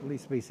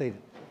Please be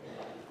seated.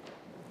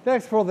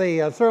 Text for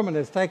the sermon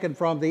is taken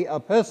from the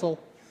epistle.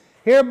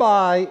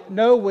 Hereby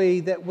know we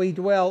that we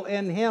dwell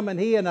in him and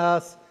he in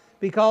us,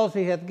 because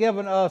he hath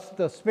given us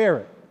the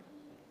Spirit.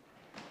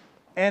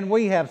 And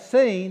we have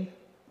seen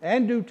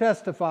and do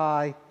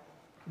testify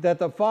that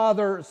the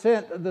Father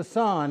sent the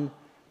Son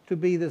to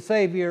be the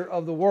Savior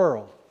of the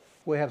world.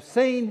 We have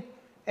seen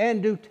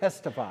and do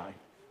testify.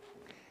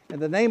 In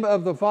the name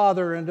of the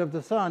Father, and of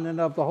the Son, and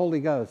of the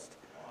Holy Ghost.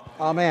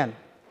 Amen.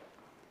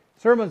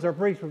 Sermons are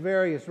preached for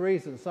various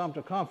reasons, some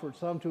to comfort,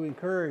 some to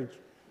encourage,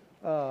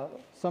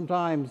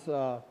 sometimes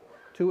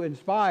to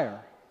inspire,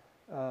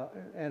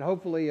 and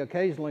hopefully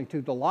occasionally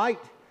to delight,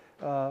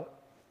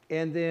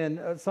 and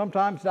then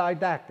sometimes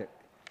didactic.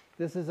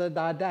 This is a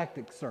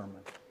didactic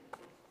sermon,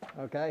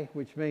 okay,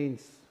 which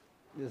means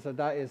it's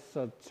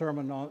a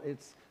sermon on,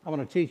 I'm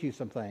going to teach you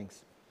some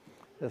things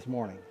this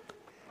morning.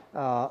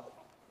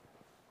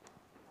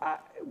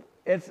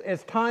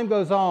 As time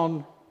goes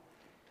on,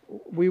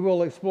 we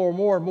will explore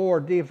more and more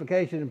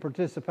deification and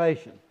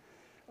participation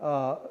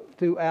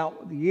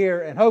throughout the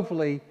year, and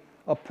hopefully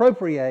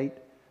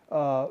appropriate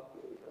those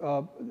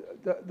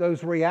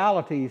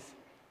realities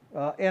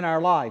in our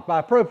life.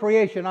 By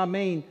appropriation, I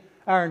mean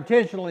our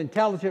intentional,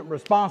 intelligent,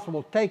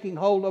 responsible taking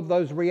hold of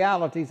those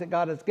realities that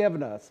God has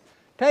given us.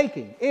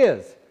 Taking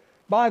is,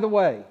 by the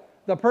way,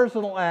 the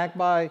personal act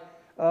that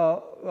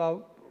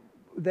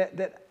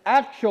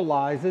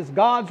actualizes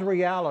God's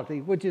reality,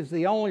 which is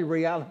the only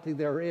reality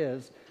there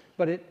is,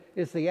 but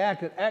it's the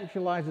act that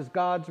actualizes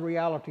God's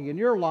reality in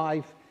your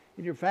life,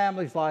 in your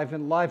family's life,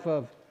 in the life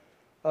of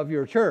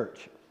your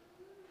church,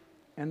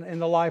 and in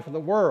the life of the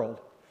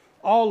world.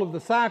 All of the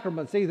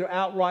sacraments either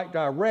outright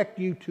direct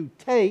you to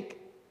take,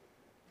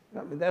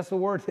 I mean, that's the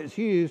word that's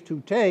used,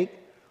 to take,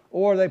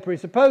 or they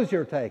presuppose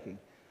you're taking.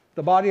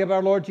 The body of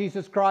our Lord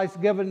Jesus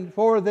Christ given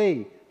for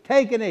thee,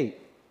 take and eat.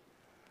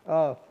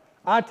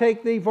 I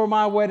take thee for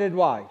my wedded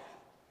wife.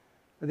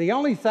 The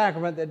only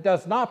sacrament that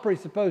does not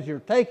presuppose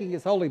you're taking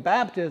is holy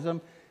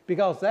baptism,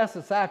 because that's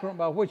the sacrament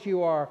by which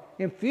you are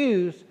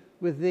infused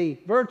with the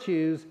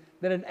virtues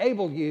that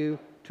enable you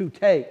to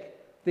take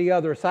the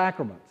other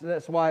sacraments.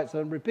 That's why it's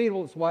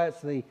unrepeatable. That's why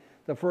it's the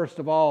first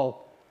of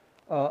all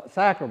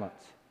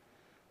sacraments.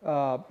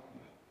 So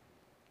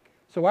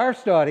our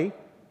study,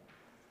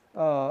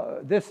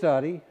 this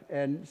study,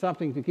 and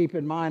something to keep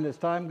in mind as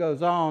time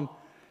goes on,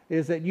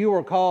 is that you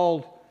are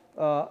called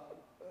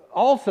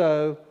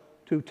also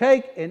to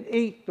take and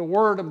eat the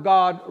Word of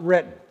God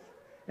written.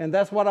 And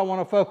that's what I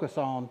want to focus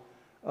on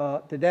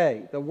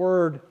today, the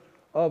Word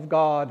of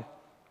God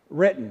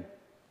written.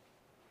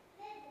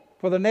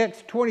 For the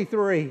next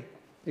 23,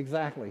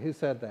 exactly, who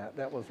said that?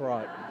 That was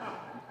right.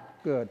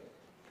 Good.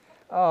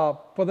 For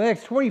the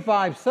next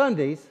 25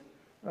 Sundays,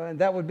 and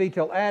that would be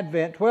till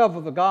Advent, 12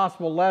 of the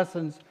gospel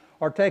lessons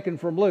are taken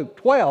from Luke.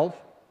 12,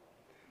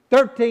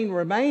 13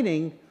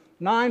 remaining,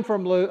 9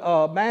 from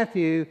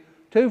Matthew,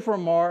 2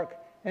 from Mark,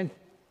 and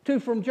 2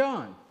 from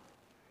John.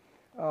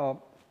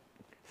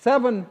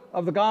 7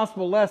 of the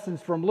gospel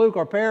lessons from Luke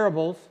are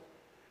parables,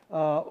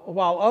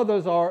 while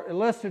others are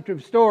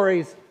illustrative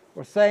stories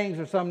or sayings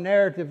or some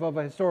narrative of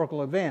a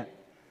historical event.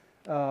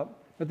 But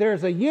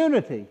there's a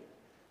unity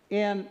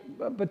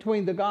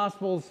between the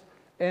Gospels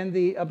and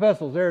the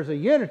epistles. There's a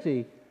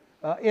unity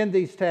in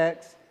these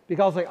texts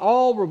because they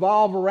all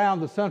revolve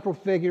around the central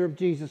figure of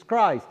Jesus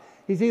Christ.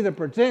 He's either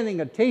presenting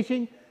a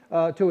teaching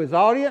to his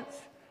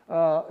audience,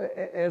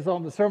 as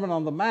on the Sermon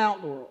on the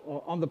Mount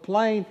or on the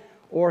plain,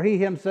 or he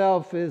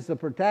himself is the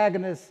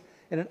protagonist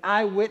in an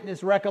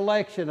eyewitness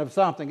recollection of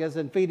something, as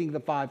in feeding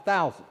the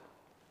 5,000.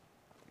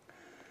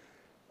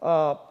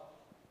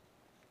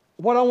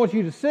 What I want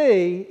you to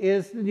see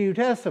is the New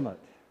Testament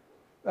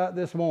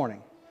this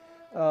morning.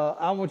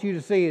 I want you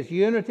to see its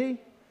unity,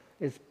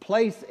 its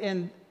place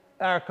in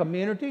our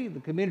community,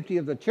 the community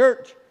of the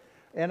church,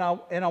 and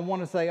I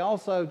want to say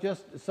also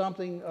just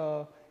something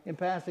in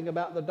passing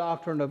about the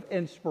doctrine of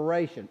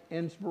inspiration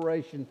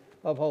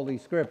of Holy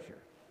Scripture.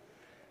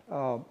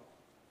 And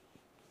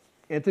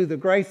through the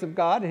grace of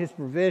God and His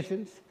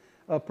provisions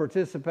of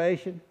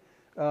participation,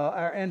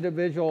 our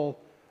individual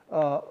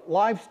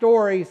life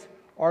stories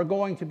are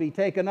going to be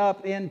taken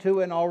up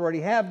into, and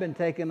already have been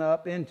taken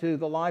up into,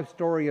 the life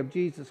story of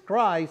Jesus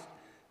Christ,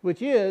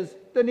 which is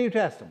the New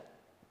Testament.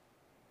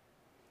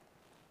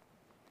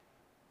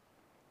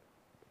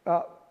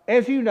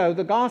 As you know,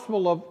 the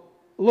Gospel of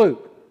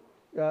Luke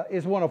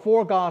is one of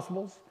 4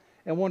 Gospels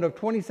and one of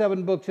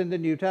 27 books in the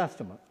New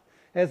Testament.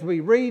 As we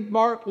read,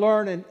 mark,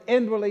 learn, and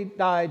inwardly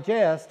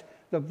digest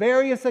the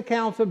various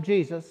accounts of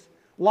Jesus'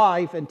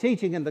 life and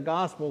teaching in the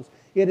Gospels,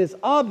 it is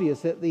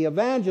obvious that the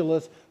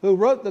evangelists who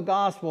wrote the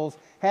Gospels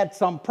had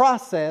some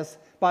process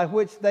by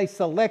which they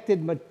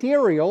selected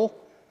material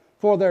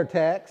for their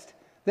text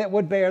that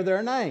would bear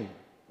their name.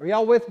 Are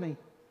y'all with me?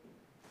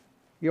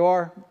 You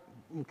are?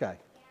 Okay.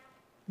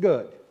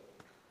 Good.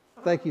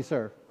 Thank you,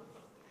 sir.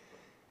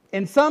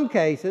 In some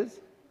cases,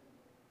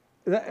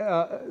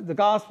 the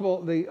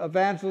gospel, the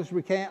evangelists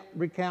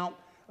recount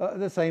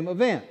the same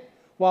event,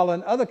 while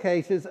in other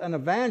cases, an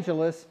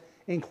evangelist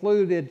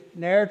included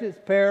narratives,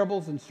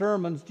 parables, and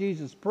sermons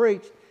Jesus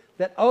preached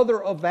that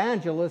other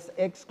evangelists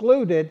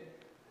excluded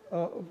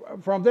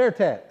from their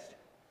text.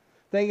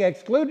 They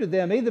excluded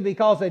them either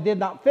because they did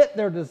not fit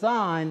their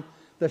design,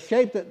 the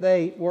shape that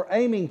they were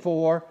aiming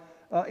for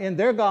in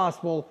their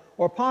gospel,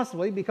 or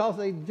possibly because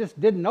they just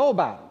didn't know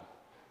about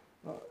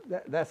them.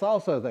 That's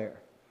also there.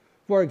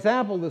 For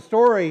example, the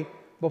story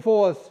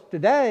before us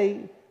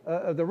today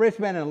of the rich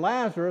man and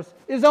Lazarus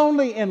is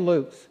only in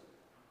Luke's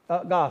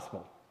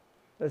gospel.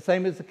 The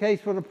same is the case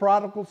for the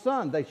prodigal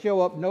son. They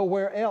show up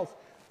nowhere else.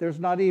 There's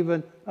not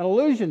even an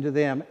allusion to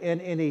them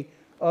in any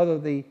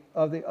of the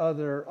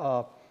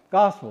other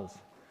gospels.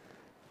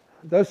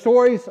 Those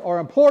stories are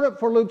important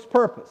for Luke's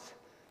purpose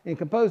in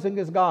composing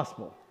his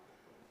gospel.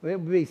 It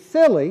would be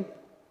silly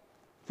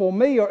for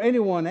me or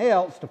anyone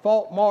else to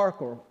fault Mark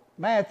or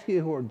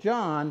Matthew or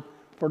John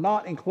for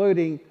not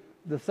including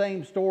the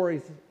same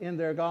stories in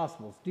their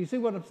gospels. Do you see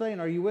what I'm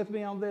saying? Are you with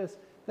me on this?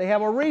 They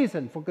have a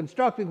reason for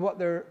constructing what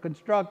they're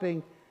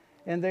constructing,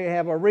 and they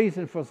have a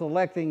reason for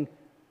selecting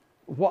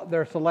what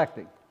they're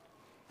selecting.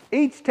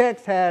 Each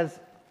text has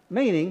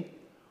meaning,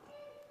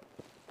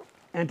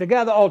 and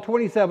together all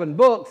 27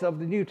 books of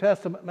the New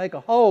Testament make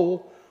a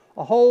whole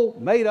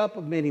made up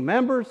of many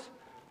members,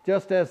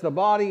 just as the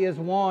body is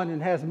one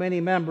and has many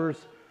members,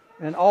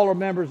 and all are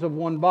members of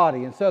one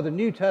body. And so the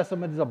New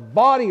Testament is a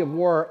body of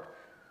work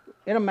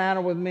in a manner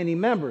with many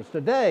members.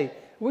 Today,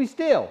 we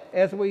still,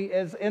 as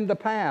in the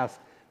past,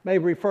 may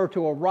refer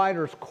to a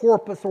writer's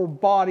corpus or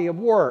body of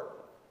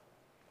work,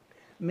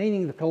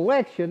 meaning the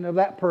collection of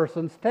that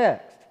person's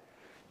text.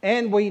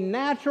 And we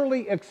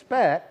naturally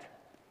expect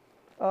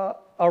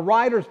a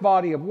writer's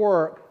body of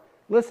work,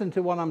 listen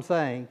to what I'm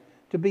saying,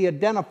 to be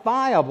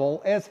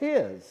identifiable as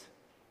his.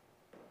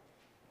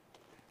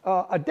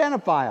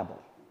 Identifiable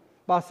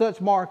by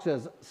such marks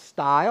as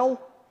style,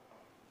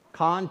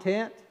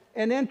 content,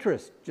 and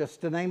interest,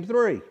 just to name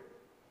three.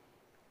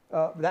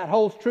 That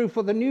holds true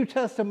for the New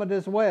Testament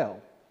as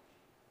well.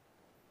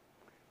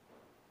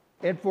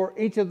 And for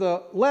each of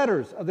the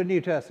letters of the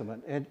New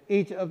Testament and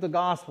each of the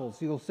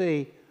Gospels, you'll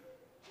see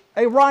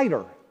a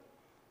writer,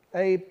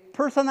 a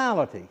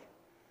personality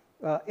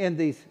in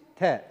these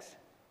texts.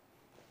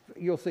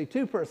 You'll see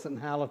two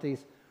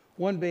personalities,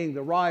 one being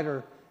the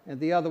writer and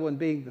the other one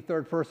being the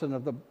third person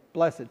of the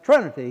Blessed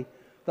Trinity,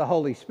 the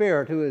Holy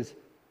Spirit, who is,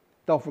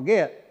 don't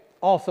forget,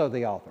 also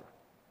the author.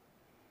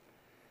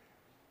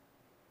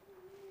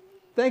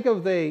 Think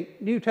of the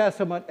New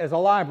Testament as a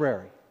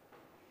library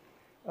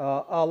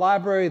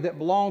that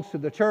belongs to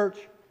the church,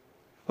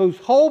 whose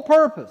whole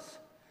purpose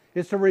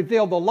is to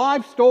reveal the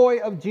life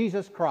story of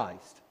Jesus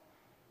Christ.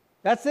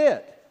 That's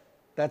it.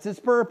 That's its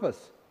purpose.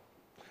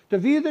 To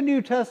view the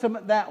New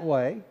Testament that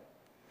way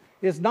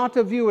is not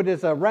to view it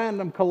as a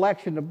random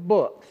collection of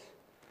books.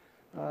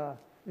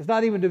 It's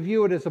not even to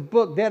view it as a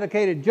book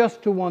dedicated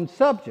just to one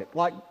subject,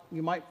 like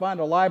you might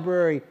find a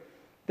library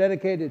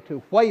dedicated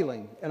to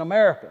whaling in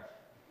America.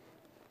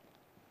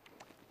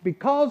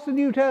 Because the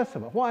New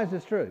Testament, why is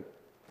this true?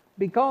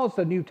 Because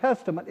the New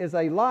Testament is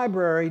a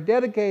library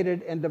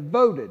dedicated and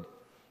devoted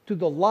to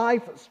the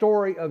life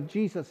story of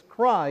Jesus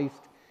Christ.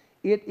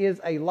 It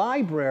is a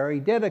library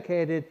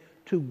dedicated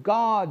to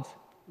God's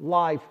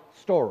life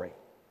story.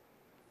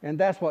 And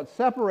that's what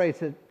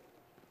separates it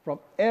from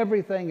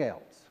everything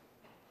else.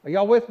 Are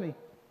y'all with me?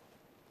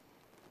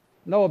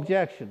 No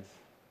objections.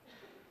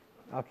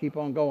 I'll keep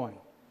on going.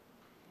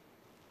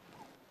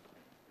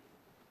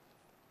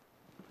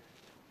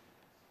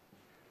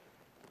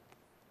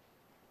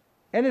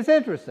 And it's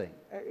interesting.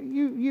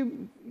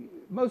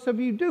 Most of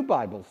you do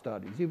Bible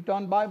studies. You've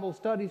done Bible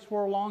studies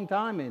for a long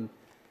time in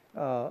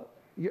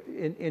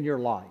your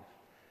life.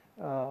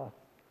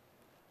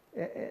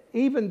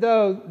 Even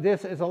though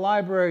this is a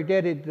library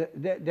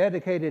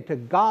dedicated to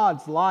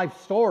God's life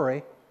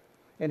story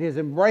and His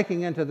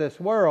breaking into this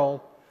world,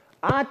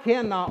 I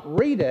cannot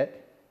read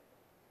it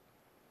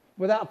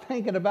without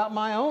thinking about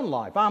my own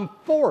life. I'm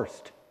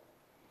forced,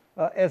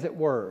 as it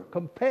were,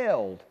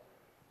 compelled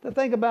to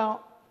think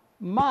about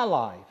my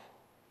life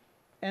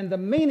and the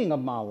meaning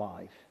of my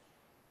life.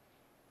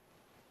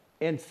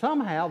 And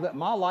somehow that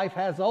my life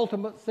has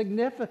ultimate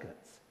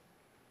significance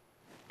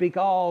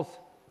because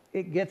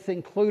it gets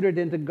included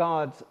into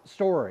God's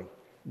story,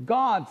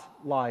 God's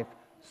life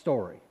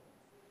story.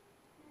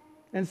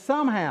 And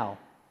somehow,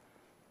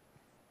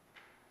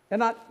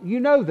 and you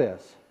know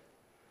this,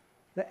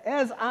 that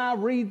as I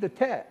read the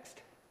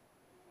text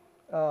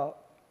of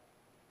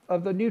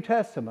the New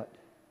Testament,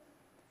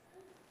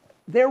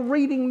 they're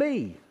reading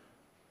me,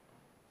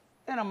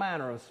 in a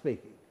manner of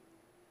speaking.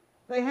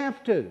 They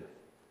have to.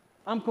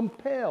 I'm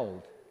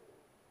compelled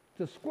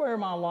to square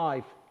my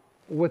life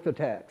with the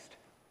text.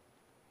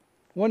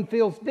 One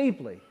feels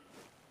deeply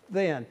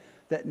then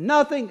that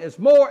nothing is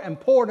more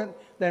important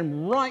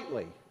than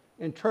rightly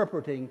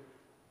interpreting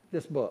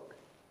this book.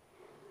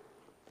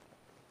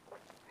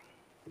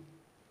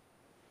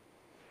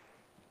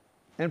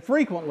 And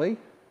frequently,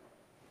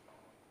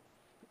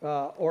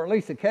 or at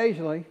least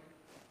occasionally,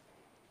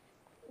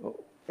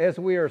 as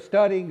we are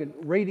studying and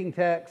reading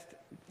text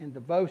in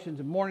devotions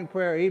and morning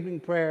prayer, evening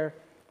prayer,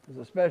 as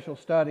a special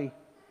study,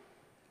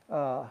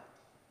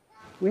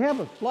 we have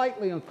a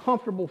slightly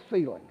uncomfortable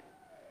feeling,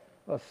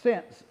 a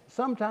sense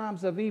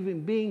sometimes of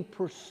even being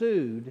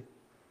pursued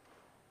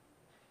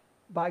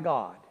by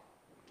God.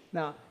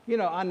 Now,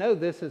 I know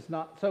this is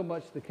not so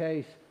much the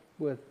case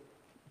with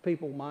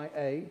people my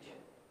age.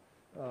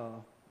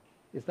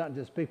 It's not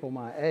just people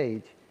my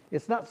age.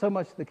 It's not so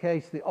much the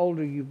case the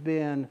older you've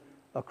been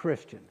a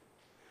Christian.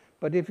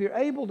 But if you're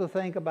able to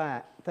think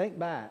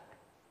back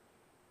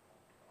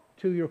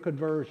to your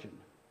conversion,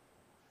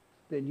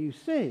 then you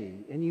see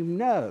and you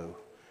know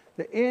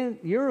that in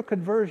your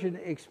conversion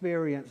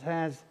experience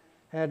has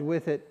had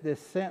with it this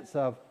sense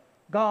of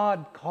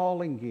God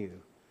calling you,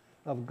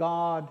 of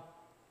God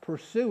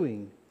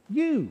pursuing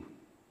you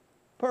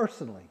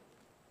personally.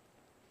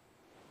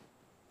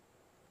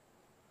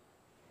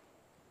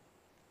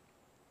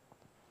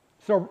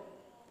 So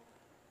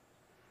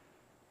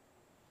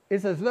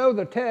it's as though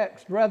the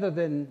text, rather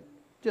than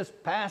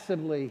just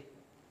passively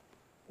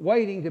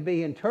waiting to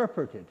be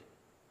interpreted,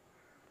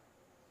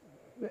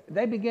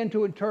 they begin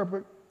to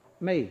interpret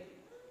me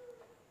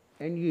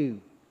and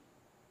you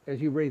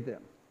as you read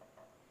them.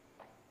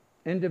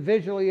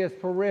 Individually as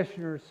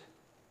parishioners,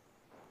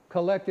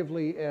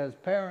 collectively as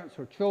parents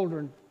or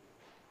children,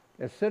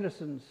 as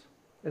citizens,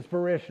 as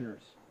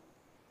parishioners.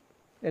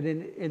 And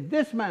in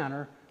this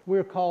manner,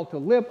 we're called to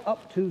live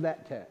up to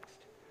that text.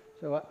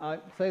 So I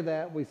say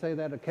that, we say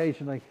that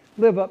occasionally,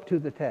 live up to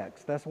the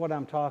text. That's what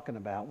I'm talking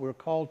about. We're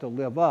called to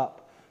live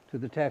up to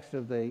the text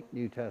of the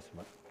New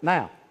Testament.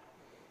 Now,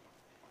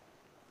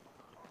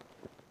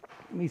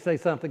 let me say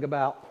something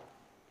about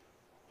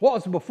what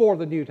was before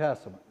the New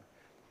Testament.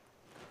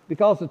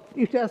 Because the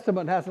New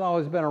Testament hasn't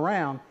always been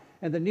around,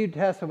 and the New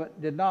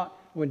Testament did not,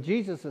 when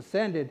Jesus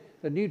ascended,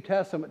 the New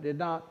Testament did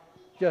not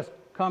just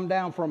come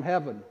down from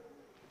heaven,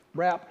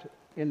 wrapped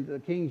in the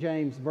King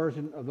James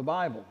Version of the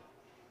Bible.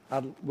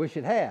 I wish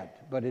it had,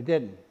 but it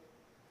didn't.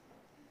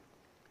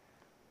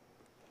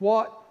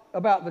 What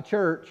about the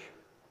church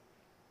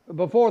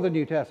before the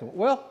New Testament?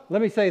 Well,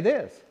 let me say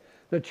this.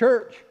 The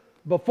church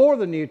before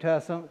the New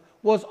Testament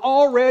was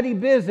already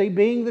busy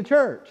being the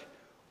church,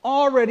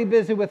 already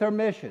busy with her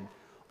mission,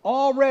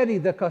 already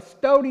the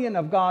custodian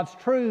of God's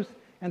truth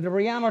and the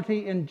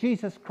reality in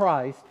Jesus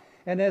Christ.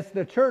 And as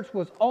the church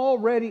was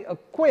already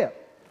equipped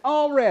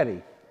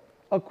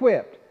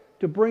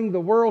to bring the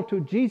world to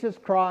Jesus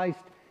Christ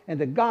and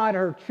to guide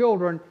her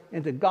children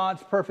into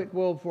God's perfect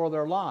will for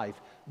their life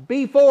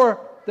before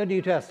the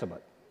New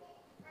Testament.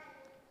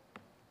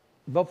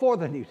 Before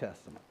the New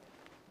Testament.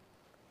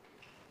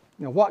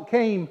 Now, what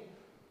came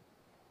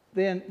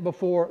then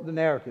before the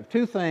narrative?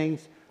 Two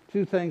things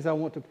I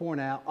want to point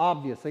out,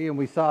 obviously, and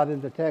we saw it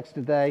in the text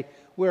today.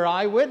 We're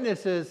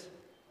eyewitnesses,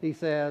 he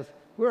says,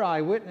 we're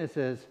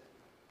eyewitnesses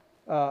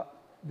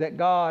that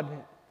God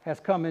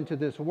has come into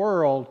this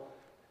world,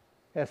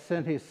 has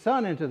sent his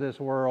Son into this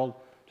world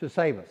to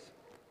save us.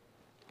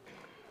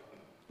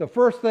 The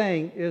first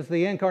thing is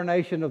the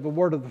incarnation of the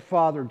Word of the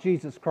Father,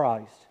 Jesus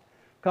Christ,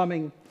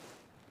 coming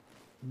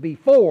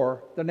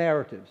before the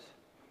narratives.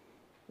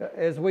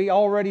 As we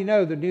already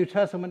know, the New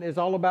Testament is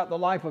all about the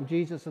life of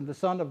Jesus and the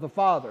Son of the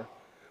Father.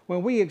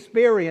 When we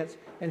experience,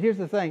 and here's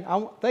the thing,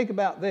 think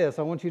about this,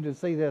 I want you to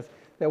see this,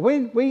 that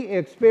when we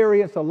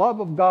experience the love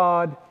of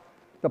God,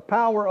 the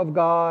power of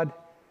God,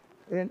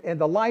 and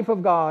the life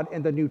of God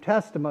in the New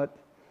Testament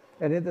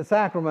and in the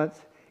sacraments,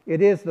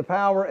 it is the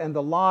power and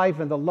the life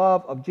and the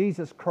love of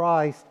Jesus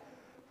Christ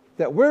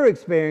that we're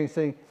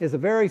experiencing is the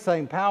very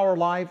same power,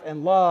 life,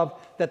 and love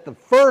that the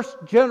first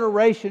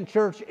generation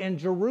church in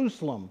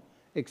Jerusalem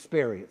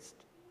experienced.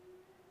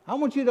 I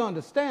want you to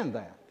understand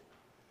that.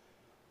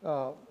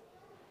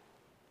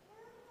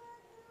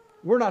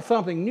 We're not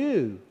something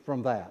new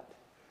from that.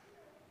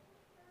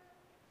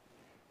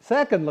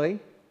 Secondly,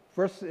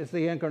 first is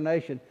the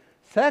incarnation.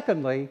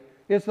 Secondly,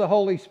 is the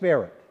Holy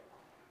Spirit.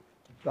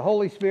 The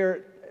Holy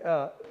Spirit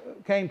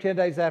came 10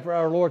 days after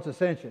our Lord's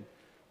ascension,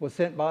 was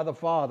sent by the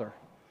Father.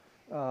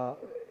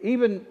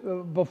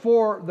 Even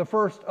before the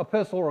first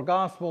epistle or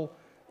gospel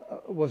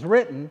was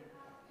written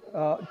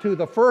to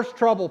the first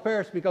troubled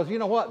parish, because you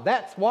know what?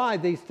 That's why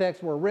these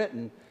texts were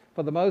written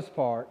for the most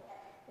part.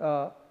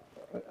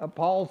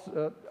 Paul's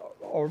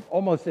or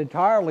almost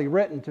entirely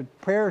written to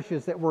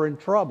parishes that were in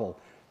trouble,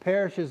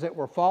 parishes that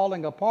were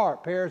falling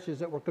apart, parishes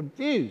that were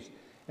confused.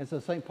 And so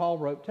St. Paul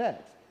wrote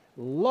texts.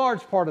 A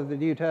large part of the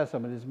New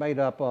Testament is made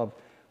up of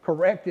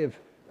corrective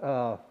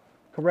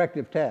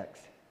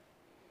text.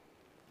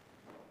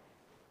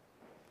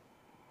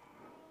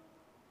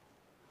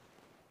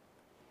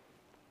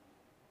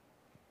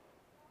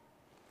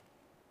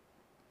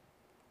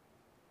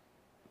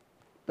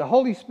 The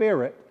Holy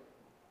Spirit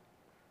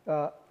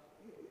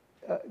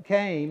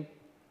came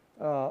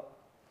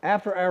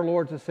after our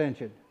Lord's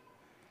ascension.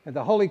 And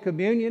the Holy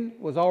Communion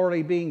was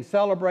already being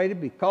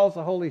celebrated because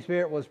the Holy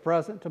Spirit was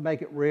present to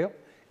make it real.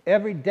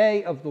 Every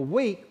day of the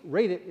week,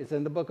 read it, it's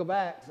in the book of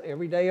Acts,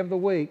 every day of the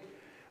week.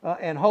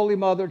 And Holy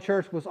Mother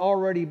Church was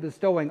already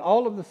bestowing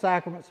all of the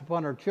sacraments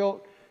upon her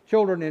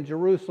children in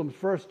Jerusalem's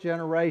first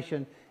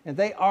generation, and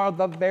they are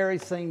the very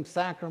same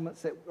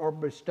sacraments that are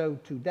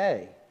bestowed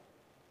today.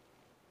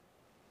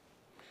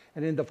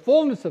 And in the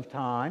fullness of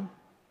time,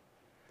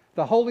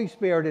 the Holy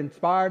Spirit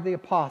inspired the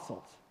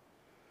apostles.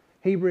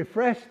 He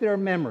refreshed their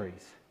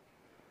memories.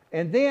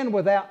 And then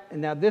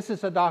now this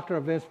is a doctrine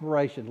of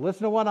inspiration.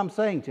 Listen to what I'm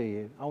saying to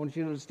you. I want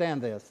you to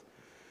understand this.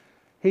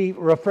 He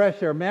refreshed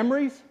their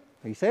memories.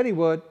 He said he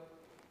would.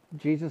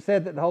 Jesus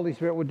said that the Holy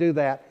Spirit would do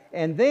that.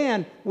 And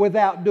then,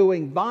 without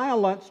doing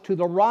violence to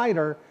the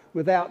writer,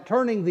 without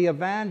turning the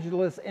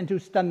evangelists into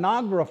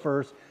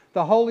stenographers,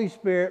 the Holy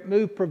Spirit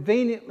moved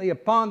preveniently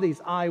upon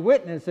these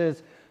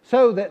eyewitnesses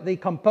so that the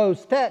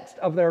composed text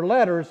of their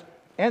letters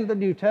and the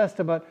New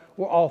Testament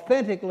were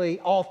authentically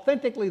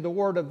the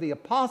word of the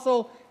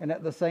apostle, and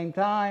at the same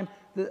time,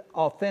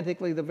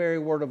 authentically the very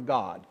word of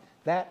God.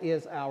 That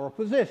is our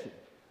position.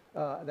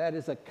 That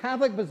is a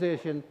Catholic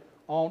position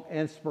on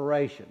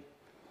inspiration.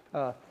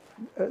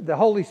 The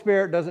Holy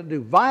Spirit doesn't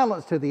do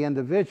violence to the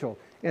individual.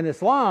 In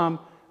Islam,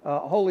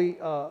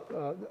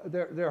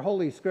 their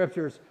holy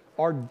scriptures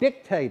are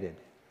dictated.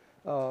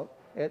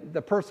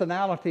 The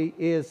personality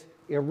is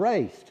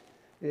erased.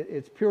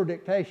 It's pure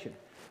dictation.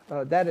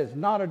 That is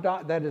not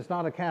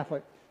a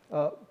Catholic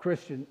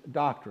Christian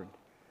doctrine.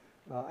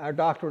 Our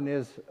doctrine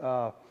is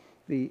that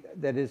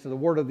is the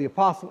word of the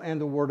apostle and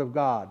the word of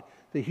God.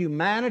 The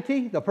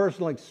humanity, the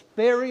personal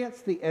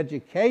experience, the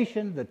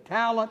education, the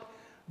talent,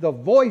 the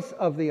voice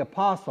of the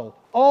apostle,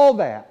 all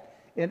that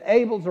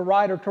enables a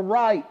writer to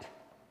write,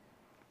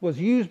 was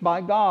used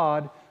by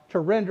God to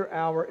render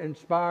our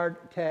inspired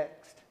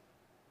text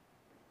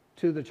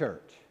to the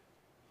church.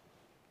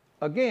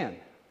 Again,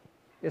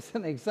 it's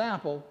an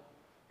example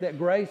that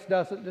grace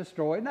doesn't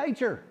destroy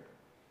nature,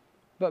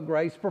 but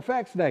grace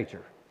perfects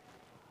nature.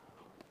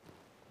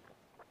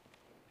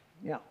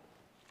 Yeah.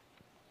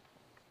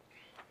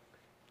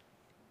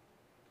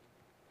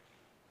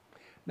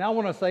 Now I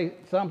want to say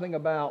something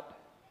about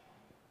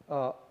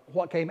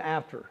what came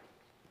after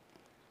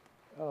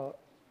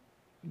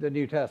the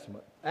New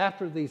Testament,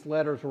 after these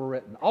letters were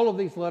written. All of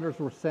these letters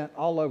were sent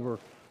all over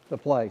the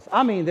place.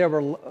 I mean, there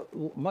were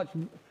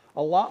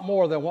a lot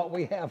more than what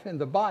we have in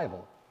the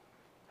Bible.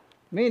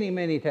 Many,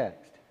 many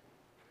texts.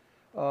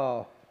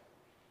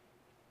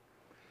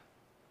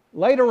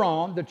 Later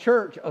on, the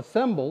church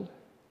assembled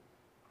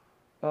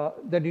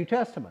the New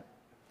Testament.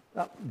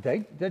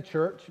 The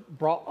church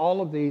brought all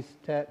of these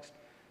texts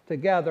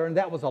together, and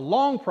that was a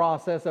long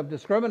process of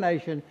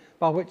discrimination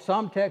by which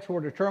some texts were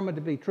determined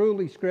to be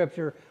truly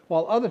Scripture,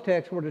 while other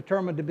texts were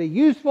determined to be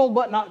useful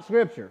but not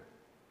Scripture.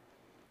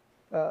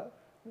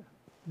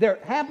 There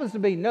happens to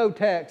be no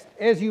text,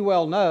 as you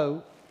well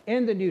know,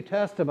 in the New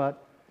Testament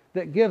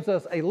that gives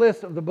us a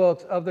list of the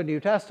books of the New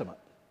Testament,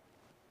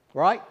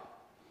 right?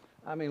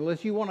 I mean,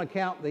 unless you want to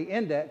count the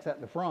index at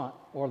the front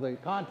or the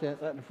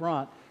contents at the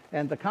front,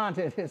 and the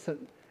content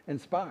isn't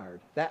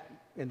inspired.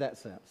 In that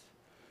sense,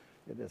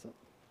 it isn't.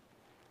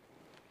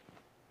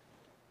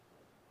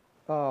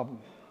 So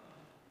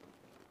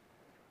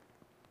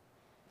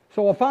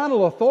a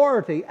final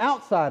authority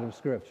outside of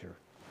Scripture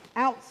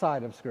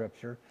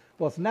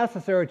was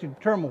necessary to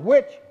determine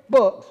which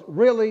books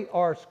really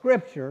are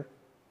Scripture,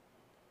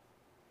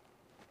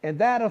 and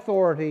that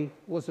authority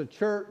was a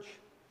church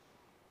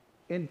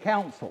in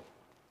council,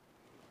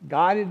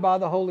 guided by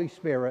the Holy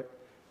Spirit,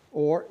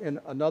 or in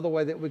another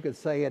way that we could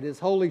say it is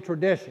holy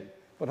tradition.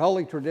 But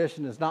holy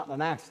tradition is not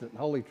an accident.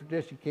 Holy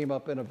tradition came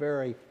up in a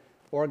very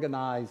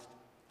organized,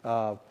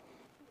 in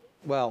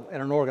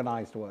an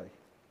organized way.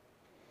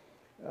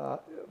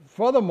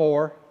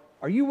 Furthermore,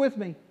 are you with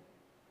me?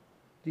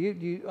 Do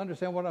you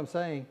understand what I'm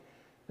saying?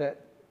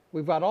 That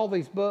we've got all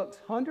these books,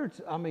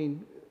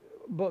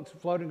 books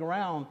floating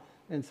around,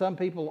 and some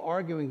people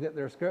arguing that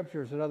they're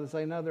scriptures, and others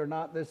say, no, they're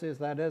not, this is,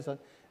 that isn't.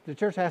 The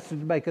church has to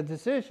make a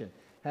decision,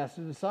 has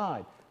to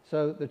decide.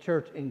 So the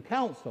church in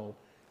council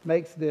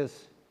makes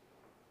this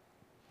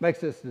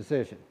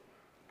decision.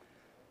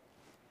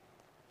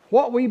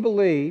 What we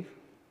believe,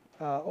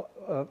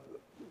 but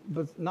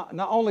not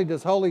only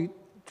does holy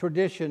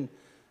tradition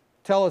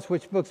tell us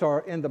which books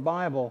are in the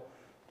Bible,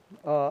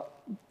 but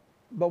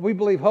we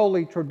believe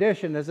holy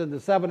tradition, as in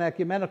the 7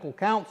 ecumenical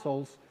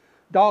councils,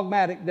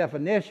 dogmatic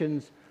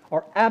definitions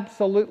are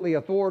absolutely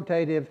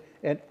authoritative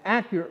and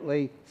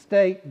accurately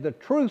state the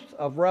truths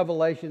of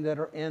revelation that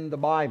are in the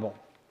Bible.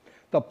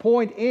 The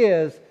point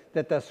is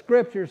that the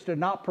Scriptures do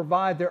not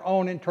provide their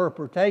own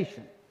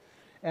interpretation,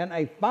 and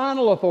a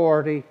final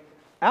authority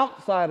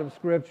outside of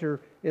Scripture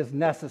is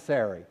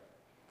necessary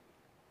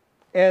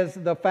as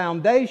the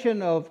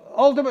foundation of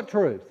ultimate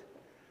truth,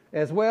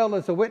 as well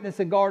as the witness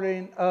and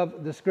guardian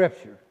of the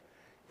Scripture.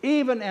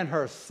 Even in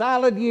her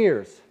salad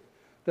years,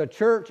 the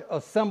church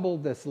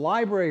assembled this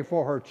library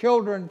for her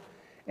children,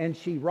 and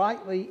she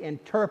rightly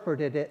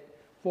interpreted it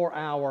for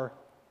our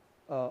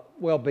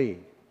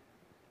well-being.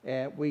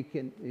 And we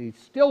can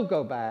still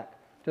go back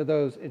to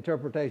those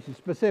interpretations,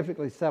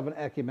 specifically 7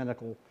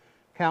 ecumenical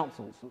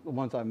councils, the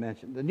ones I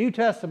mentioned. The New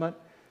Testament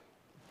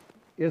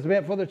is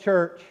meant for the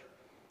church,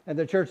 And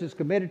the church is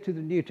committed to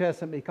the New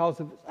Testament because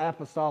of its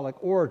apostolic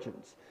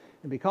origins.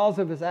 And because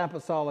of its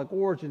apostolic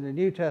origin, the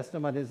New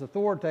Testament is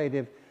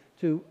authoritative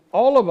to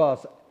all of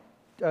us,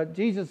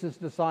 Jesus'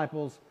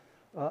 disciples,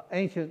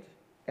 ancient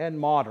and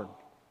modern.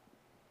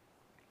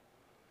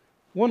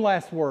 One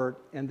last word,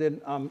 and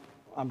then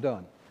I'm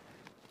done.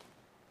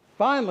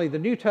 Finally, the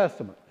New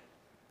Testament,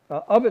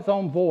 of its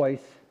own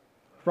voice,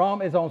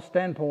 from its own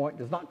standpoint,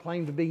 does not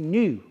claim to be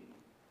new.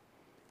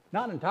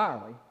 Not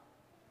entirely.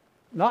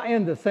 Not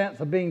in the sense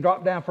of being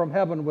dropped down from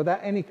heaven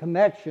without any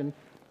connection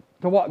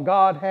to what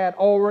God had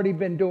already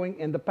been doing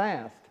in the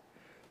past.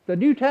 The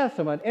New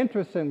Testament,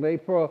 interestingly,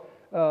 possesses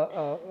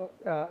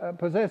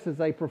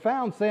a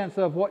profound sense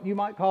of what you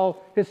might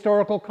call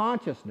historical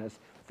consciousness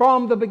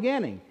from the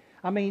beginning.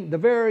 I mean, the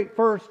very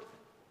first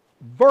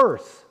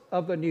verse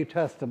of the New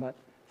Testament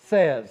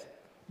says,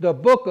 the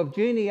book of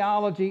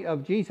genealogy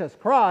of Jesus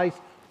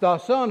Christ, the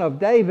son of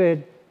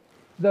David,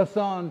 the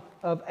son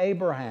of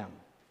Abraham.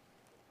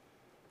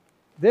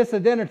 This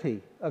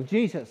identity of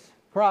Jesus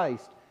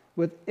Christ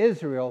with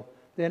Israel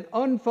then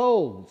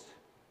unfolds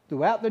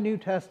throughout the New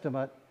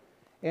Testament,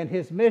 and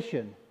his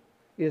mission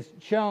is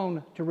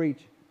shown to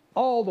reach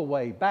all the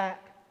way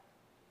back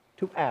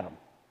to Adam.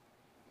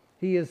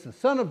 He is the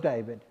son of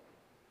David,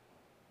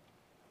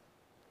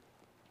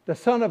 the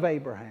son of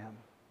Abraham,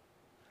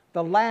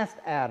 the last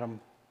Adam,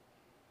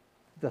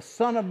 the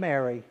son of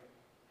Mary,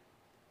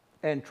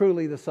 and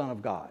truly the Son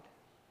of God.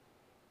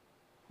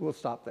 We'll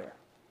stop there.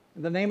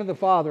 In the name of the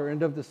Father,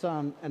 and of the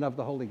Son, and of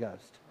the Holy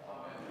Ghost.